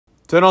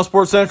10 on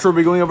Sports Central will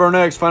be going over our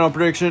next final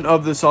prediction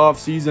of this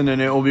offseason, and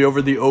it will be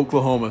over the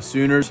Oklahoma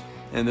Sooners.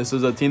 And this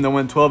is a team that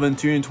went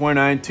 12-2 in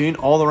 2019.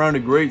 All around a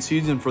great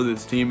season for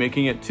this team,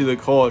 making it to the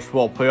college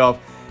football playoff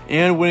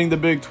and winning the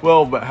Big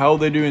 12. But how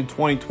they do in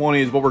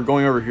 2020 is what we're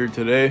going over here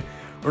today.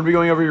 We're going to be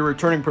going over your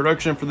returning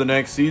production for the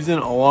next season,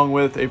 along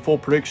with a full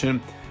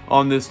prediction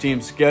on this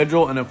team's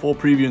schedule and a full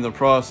preview in the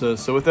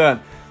process. So with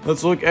that,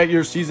 let's look at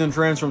your season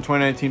trends from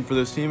 2019 for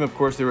this team. Of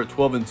course, they were at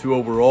 12-2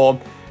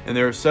 overall, and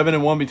they were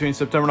 7-1 between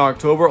September and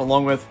October,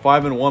 along with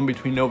 5-1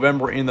 between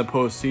November and the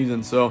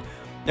postseason. So,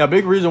 yeah, a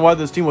big reason why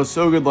this team was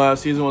so good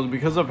last season was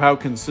because of how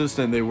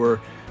consistent they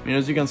were. I mean,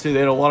 as you can see, they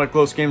had a lot of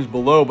close games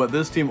below, but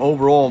this team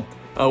overall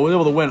was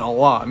able to win a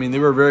lot. I mean, they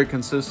were very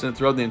consistent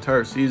throughout the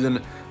entire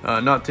season,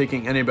 not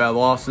taking any bad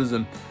losses.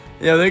 And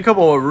yeah, they had a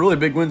couple of really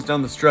big wins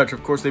down the stretch.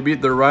 Of course, they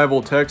beat their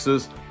rival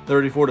Texas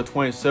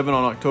 34-27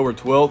 on October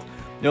 12th.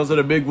 They also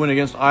had a big win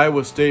against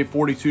Iowa State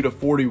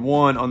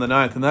 42-41 on the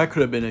 9th, and that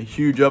could have been a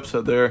huge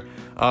upset there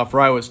for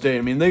Iowa State.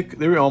 I mean,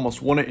 they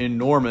almost won it in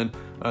Norman.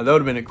 That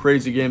would have been a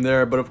crazy game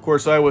there. But of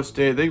course, Iowa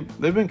State,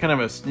 they've been kind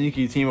of a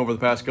sneaky team over the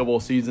past couple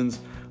of seasons.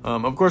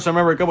 Of course, I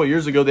remember a couple of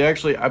years ago,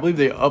 I believe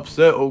they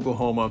upset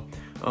Oklahoma.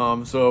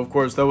 So of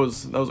course, that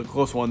was a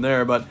close one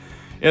there. But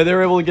yeah, they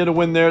were able to get a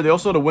win there. They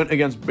also had a win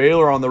against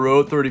Baylor on the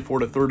road,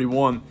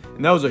 34-31,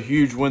 and that was a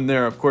huge win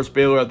there. Of course,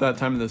 Baylor at that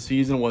time in the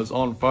season was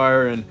on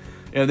fire, and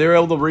they were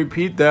able to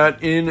repeat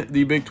that in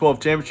the Big 12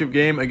 championship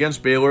game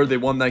against Baylor. They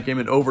won that game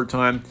in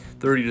overtime,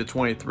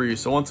 30-23.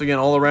 So once again,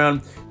 all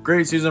around,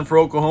 great season for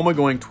Oklahoma,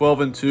 going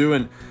 12-2.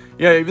 And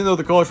yeah, even though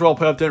the college football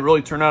playoff didn't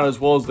really turn out as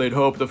well as they'd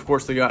hoped, of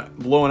course they got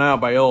blown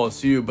out by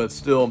LSU. But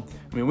still,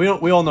 I mean,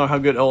 we all know how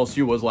good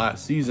LSU was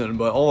last season.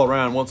 But all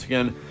around, once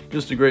again,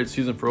 just a great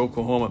season for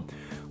Oklahoma.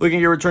 Looking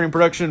at your returning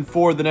production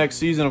for the next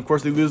season, of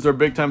course they lose their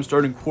big-time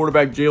starting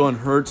quarterback Jalen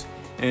Hurts.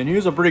 And he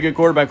was a pretty good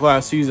quarterback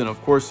last season. Of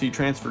course, he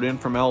transferred in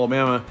from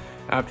Alabama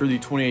after the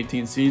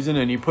 2018 season,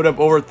 and he put up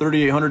over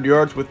 3,800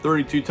 yards with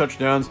 32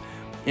 touchdowns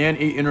and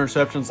 8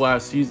 interceptions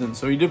last season.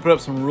 So he did put up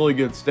some really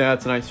good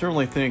stats, and I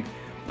certainly think,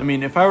 I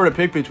mean, if I were to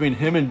pick between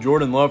him and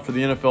Jordan Love for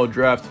the NFL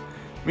draft,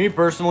 me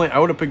personally, I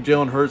would have picked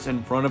Jalen Hurts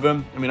in front of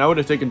him. I mean, I would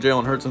have taken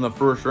Jalen Hurts in the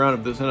first round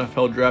of this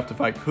NFL draft if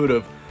I could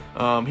have.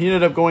 He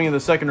ended up going in the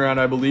second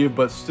round, I believe,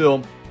 but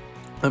still,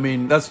 I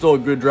mean, that's still a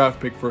good draft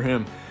pick for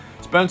him.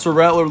 Spencer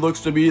Rattler looks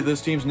to be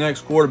this team's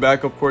next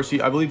quarterback. Of course,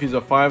 I believe he's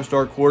a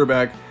 5-star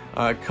quarterback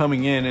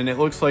coming in, and it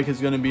looks like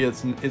it's going to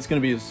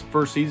be his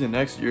first season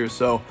next year.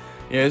 So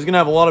yeah, he's going to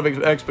have a lot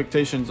of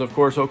expectations. Of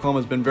course,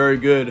 Oklahoma's been very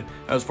good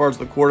as far as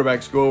the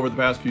quarterbacks go over the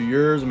past few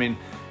years. I mean,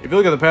 if you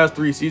look at the past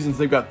 3 seasons,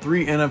 they've got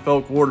 3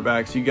 NFL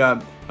quarterbacks. You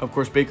got, of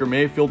course, Baker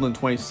Mayfield in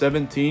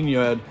 2017. You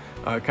had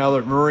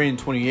Kyler Murray in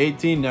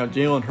 2018. Now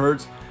Jalen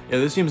Hurts. Yeah,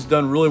 this team's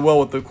done really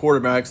well with the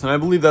quarterbacks, and I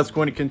believe that's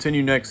going to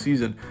continue next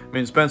season. I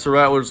mean, Spencer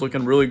Rattler's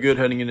looking really good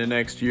heading into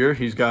next year.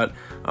 He's got,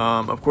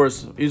 of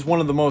course, he's one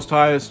of the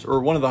highest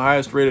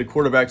rated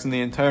quarterbacks in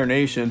the entire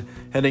nation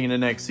heading into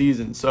next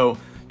season. So,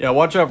 yeah,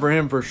 watch out for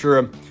him for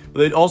sure. But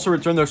they'd also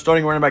return their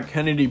starting running back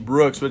Kennedy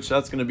Brooks, which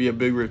that's going to be a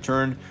big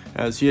return,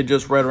 as he had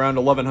just right around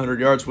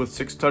 1,100 yards with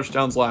 6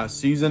 touchdowns last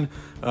season.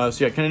 So,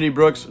 yeah, Kennedy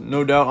Brooks,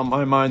 no doubt on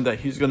my mind that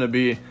he's going to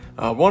be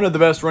one of the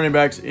best running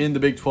backs in the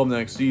Big 12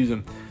 next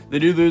season. They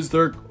do lose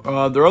their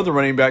other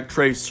running back,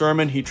 Trey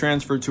Sermon. He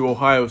transferred to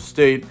Ohio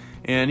State,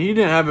 and he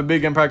didn't have a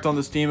big impact on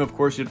this team. Of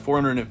course, he had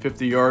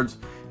 450 yards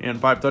and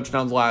 5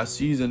 touchdowns last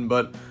season,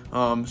 but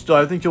still,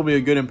 I think he'll be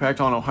a good impact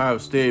on Ohio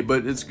State.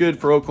 But it's good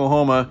for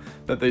Oklahoma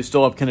that they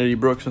still have Kennedy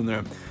Brooks in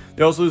there.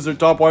 They also lose their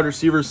top wide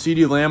receiver,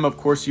 CeeDee Lamb. Of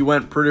course, he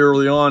went pretty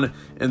early on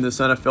in this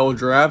NFL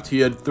draft. He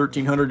had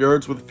 1,300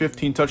 yards with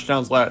 15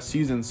 touchdowns last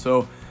season.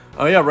 So,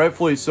 yeah,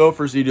 rightfully so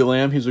for CeeDee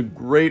Lamb. He's a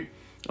great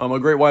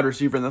wide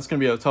receiver, and that's going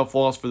to be a tough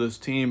loss for this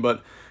team.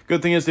 But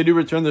good thing is they do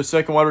return their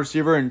second wide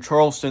receiver in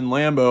Charleston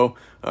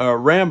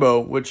Rambo,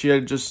 which he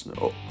had just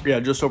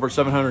over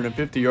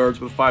 750 yards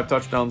with 5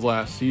 touchdowns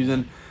last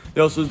season.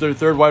 They also lose their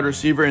third wide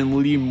receiver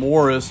in Lee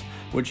Morris,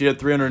 which he had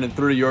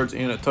 330 yards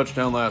and a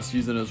touchdown last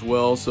season as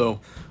well.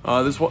 So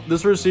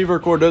this receiver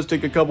core does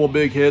take a couple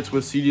big hits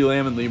with CeeDee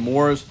Lamb and Lee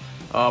Morris,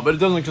 but it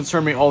doesn't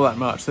concern me all that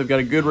much. They've got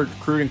a good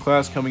recruiting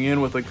class coming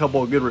in with a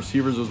couple of good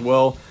receivers as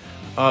well.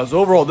 So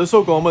overall, this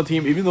Oklahoma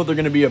team, even though they're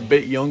going to be a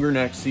bit younger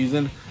next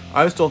season,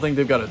 I still think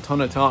they've got a ton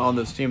of talent on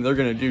this team. They're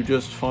going to do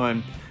just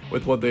fine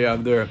with what they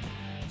have there.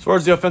 As far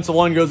as the offensive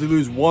line goes, they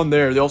lose 1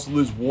 there. They also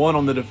lose 1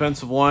 on the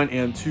defensive line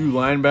and 2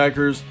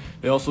 linebackers.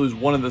 They also lose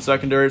 1 in the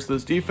secondary. So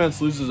this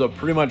defense loses a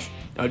pretty much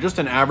just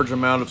an average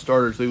amount of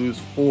starters. They lose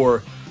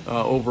 4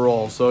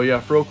 overall. So yeah,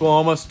 for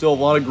Oklahoma, still a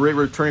lot of great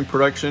returning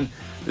production.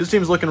 This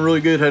team's looking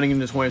really good heading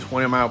into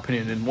 2020, in my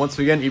opinion. And once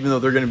again, even though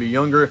they're going to be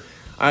younger,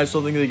 I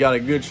still think they got a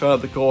good shot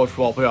at the college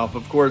football playoff.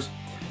 Of course,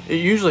 it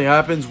usually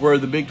happens where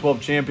the Big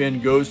 12 champion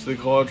goes to the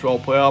college football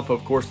playoff.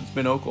 Of course, it's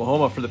been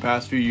Oklahoma for the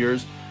past few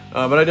years,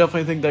 but I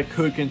definitely think that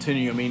could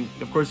continue. I mean,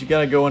 of course, you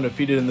got to go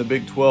undefeated in the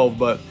Big 12,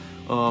 but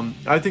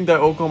I think that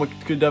Oklahoma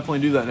could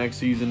definitely do that next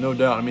season, no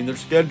doubt. I mean, their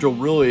schedule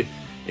really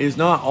is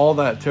not all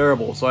that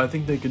terrible, so I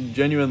think they could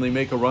genuinely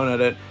make a run at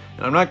it.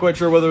 And I'm not quite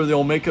sure whether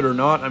they'll make it or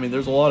not. I mean,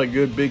 there's a lot of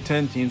good Big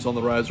Ten teams on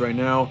the rise right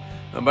now,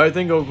 but I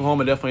think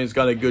Oklahoma definitely has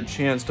got a good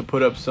chance to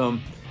put up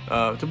some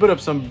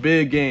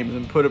big games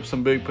and put up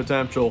some big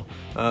potential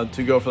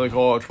to go for the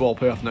college football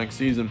playoff next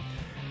season.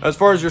 As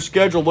far as your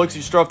schedule looks,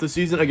 you start off the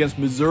season against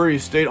Missouri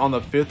State on the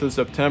 5th of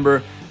September,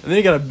 and then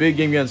you got a big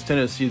game against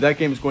Tennessee. That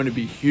game is going to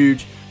be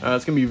huge.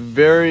 It's going to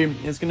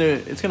be it's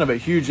going to have a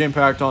huge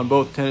impact on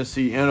both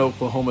Tennessee and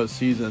Oklahoma's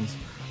seasons.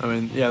 I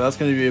mean, yeah, that's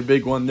going to be a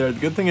big one there. The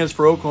good thing is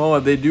for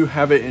Oklahoma, they do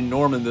have it in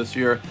Norman this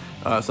year,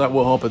 so that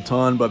will help a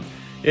ton. But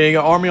yeah, you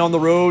got Army on the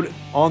road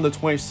on the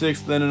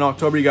 26th. Then in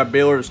October, you got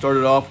Baylor to start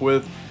it off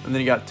with, and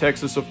then you got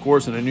Texas, of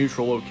course, in a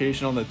neutral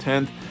location on the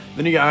 10th.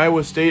 Then you got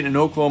Iowa State and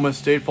Oklahoma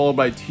State, followed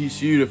by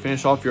TCU to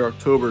finish off your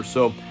October.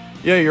 So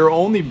yeah, your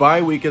only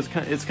bye week is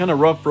kind of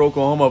rough for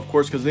Oklahoma, of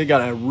course, because they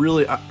got a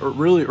really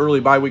early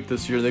bye week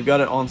this year. They've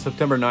got it on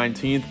September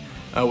 19th,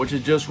 which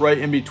is just right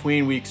in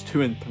between weeks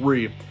 2 and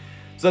 3.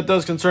 So that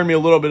does concern me a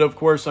little bit, of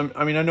course.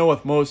 I mean, I know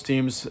with most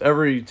teams,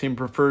 every team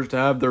prefers to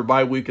have their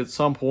bye week at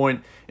some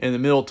point in the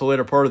middle to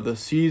later part of the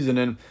season.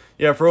 And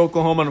yeah, for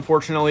Oklahoma,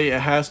 unfortunately,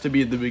 it has to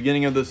be at the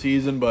beginning of the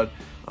season. But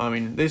I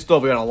mean, they still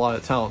have got a lot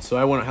of talent, so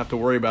I wouldn't have to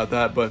worry about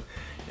that. But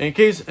in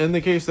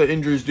the case that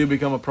injuries do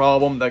become a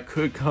problem, that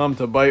could come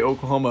to bite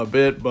Oklahoma a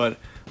bit. But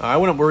I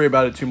wouldn't worry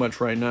about it too much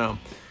right now.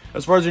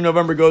 As far as your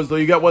November goes, though,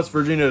 you got West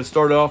Virginia to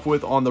start off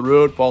with on the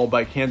road, followed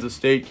by Kansas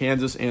State,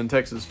 Kansas, and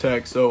Texas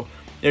Tech. So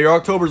yeah, your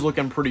October's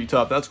looking pretty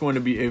tough. That's going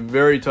to be a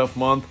very tough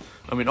month.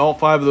 I mean, all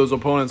 5 of those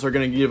opponents are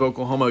going to give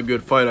Oklahoma a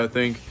good fight, I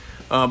think.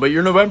 But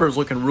your November is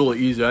looking really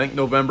easy. I think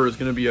November is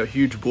going to be a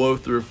huge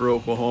blow-through for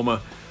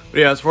Oklahoma.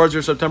 But yeah, as far as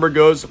your September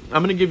goes,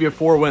 I'm going to give you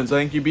 4 wins.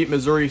 I think you beat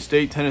Missouri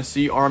State,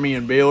 Tennessee, Army,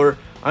 and Baylor.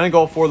 I think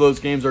all 4 of those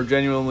games are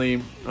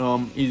genuinely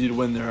easy to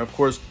win there. Of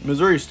course,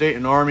 Missouri State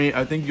and Army,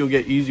 I think you'll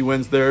get easy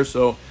wins there.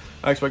 So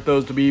I expect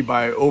those to be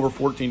by over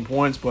 14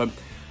 points. But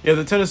yeah,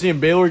 the Tennessee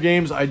and Baylor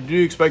games, I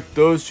do expect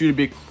those 2 to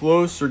be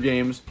closer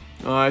games.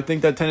 I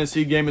think that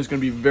Tennessee game is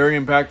going to be very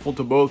impactful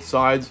to both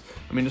sides.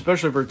 I mean,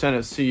 especially for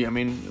Tennessee. I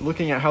mean,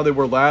 looking at how they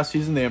were last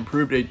season, they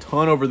improved a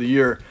ton over the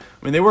year.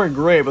 I mean, they weren't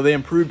great, but they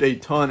improved a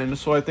ton. And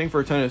so I think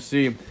for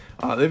Tennessee,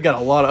 they've got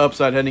a lot of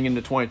upside heading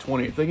into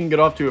 2020. If they can get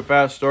off to a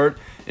fast start,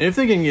 and if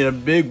they can get a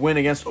big win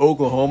against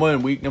Oklahoma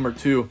in week number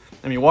 2,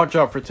 I mean, watch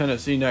out for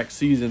Tennessee next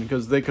season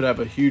because they could have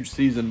a huge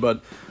season.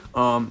 But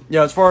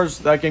yeah, as far as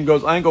that game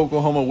goes, I think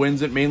Oklahoma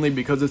wins it mainly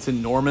because it's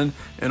in Norman,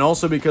 and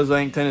also because I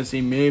think Tennessee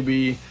may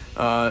be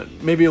a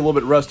little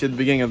bit rusty at the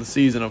beginning of the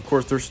season. Of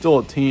course, they're still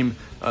a team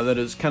that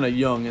is kind of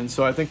young, and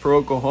so I think for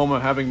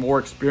Oklahoma having more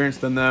experience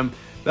than them,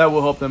 that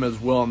will help them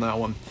as well in that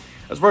one.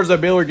 As far as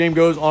that Baylor game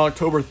goes on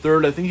October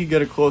 3rd, I think you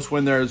get a close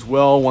win there as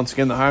well. Once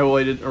again,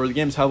 the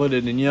game's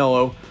highlighted in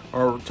yellow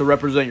or to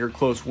represent your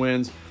close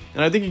wins,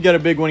 and I think you get a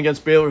big win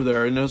against Baylor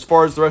there. And as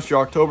far as the rest of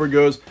your October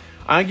goes,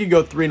 I think you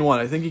go 3-1.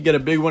 I think you get a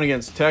big win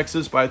against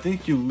Texas, but I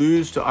think you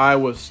lose to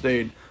Iowa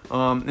State.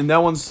 And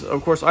that one's,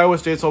 of course, Iowa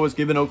State's always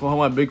given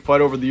Oklahoma a big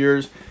fight over the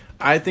years.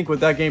 I think with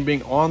that game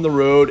being on the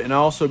road and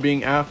also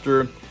being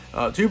after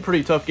 2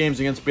 pretty tough games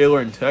against Baylor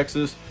and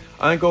Texas,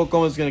 I think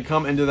Oklahoma's going to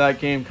come into that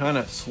game kind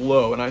of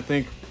slow. And I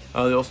think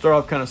they'll start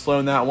off kind of slow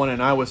in that one,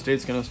 and Iowa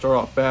State's going to start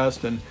off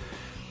fast. And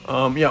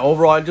yeah,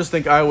 overall, I just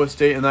think Iowa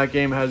State in that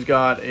game has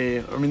got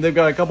they've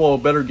got a couple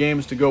of better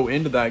games to go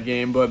into that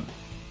game, but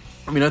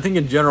I mean, I think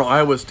in general,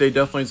 Iowa State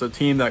definitely is a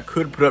team that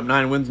could put up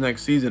 9 wins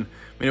next season.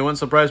 I mean, it wouldn't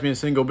surprise me a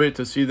single bit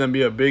to see them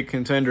be a big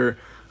contender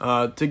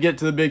to get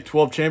to the Big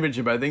 12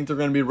 championship. I think they're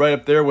going to be right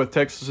up there with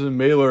Texas and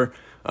Baylor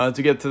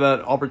to get to that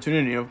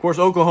opportunity. Of course,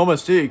 Oklahoma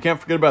State, you can't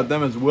forget about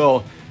them as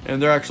well,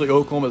 and they're actually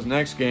Oklahoma's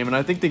next game, and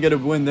I think they get a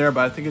win there,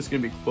 but I think it's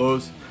going to be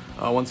close.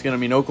 Once again, I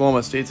mean,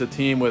 Oklahoma State's a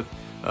team with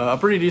a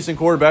pretty decent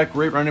quarterback,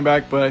 great running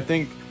back, but I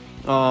think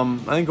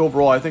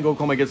overall, I think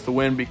Oklahoma gets the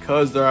win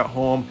because they're at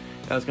home.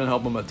 That's going to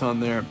help them a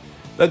ton there.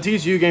 That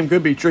TCU game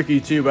could be tricky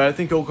too, but I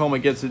think Oklahoma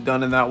gets it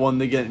done in that one.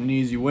 They get an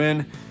easy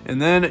win.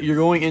 And then you're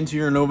going into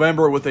your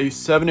November with a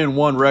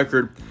 7-1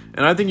 record.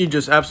 And I think you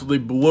just absolutely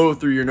blow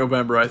through your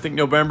November. I think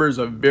November is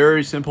a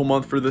very simple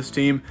month for this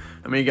team.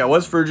 I mean, you got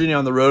West Virginia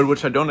on the road,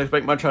 which I don't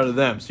expect much out of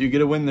them. So you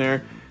get a win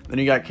there. Then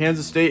you got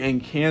Kansas State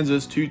and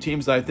Kansas, 2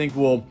 teams that I think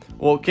will,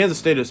 well, Kansas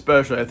State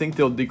especially, I think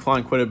they'll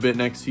decline quite a bit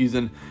next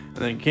season. And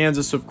then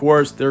Kansas, of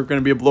course, they're going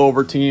to be a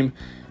blowover team.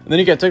 And then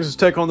you got Texas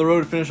Tech on the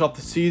road to finish off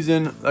the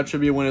season. That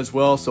should be a win as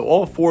well. So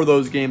all 4 of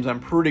those games,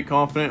 I'm pretty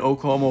confident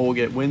Oklahoma will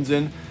get wins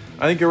in.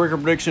 I think your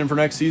record prediction for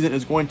next season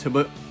is going to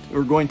be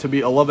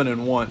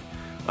 11-1.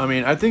 I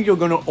mean, I think you'll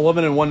go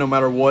 11-1 no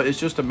matter what. It's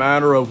just a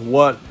matter of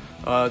what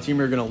team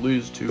you're going to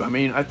lose to. I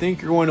mean, I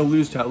think you're going to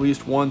lose to at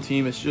least one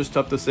team. It's just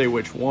tough to say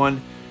which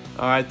one.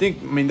 I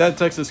mean, that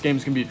Texas game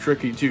is going to be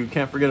tricky too.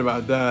 Can't forget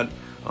about that.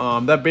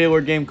 That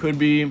Baylor game could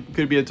be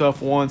a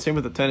tough one. Same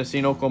with the Tennessee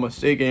and Oklahoma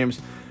State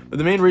games. But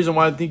the main reason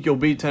why I think you'll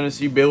beat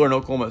Tennessee, Baylor, and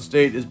Oklahoma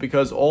State is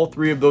because all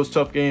 3 of those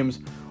tough games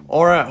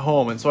are at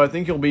home. And so I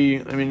think you'll be,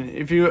 I mean,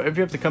 if you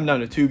have to come down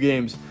to 2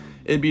 games,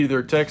 it'd be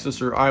either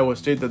Texas or Iowa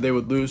State that they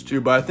would lose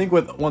to. But I think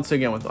once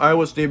again, with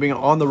Iowa State being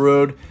on the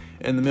road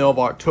in the middle of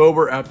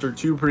October after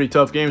 2 pretty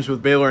tough games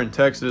with Baylor and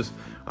Texas.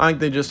 I think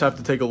they just have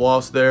to take a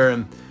loss there.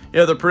 And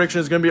yeah, the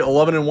prediction is going to be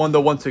 11-1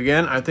 though once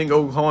again. I think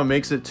Oklahoma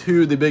makes it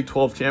to the Big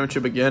 12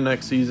 championship again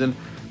next season.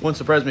 Wouldn't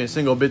surprise me a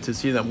single bit to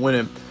see them win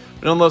it.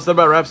 But nonetheless, that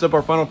about wraps up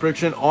our final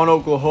prediction on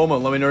Oklahoma.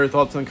 Let me know your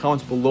thoughts in the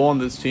comments below on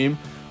this team.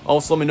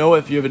 Also, let me know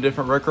if you have a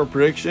different record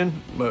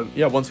prediction. But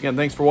yeah, once again,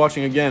 thanks for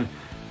watching again.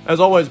 As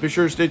always, be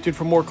sure to stay tuned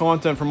for more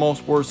content from All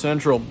Sports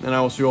Central, and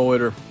I will see you all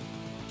later.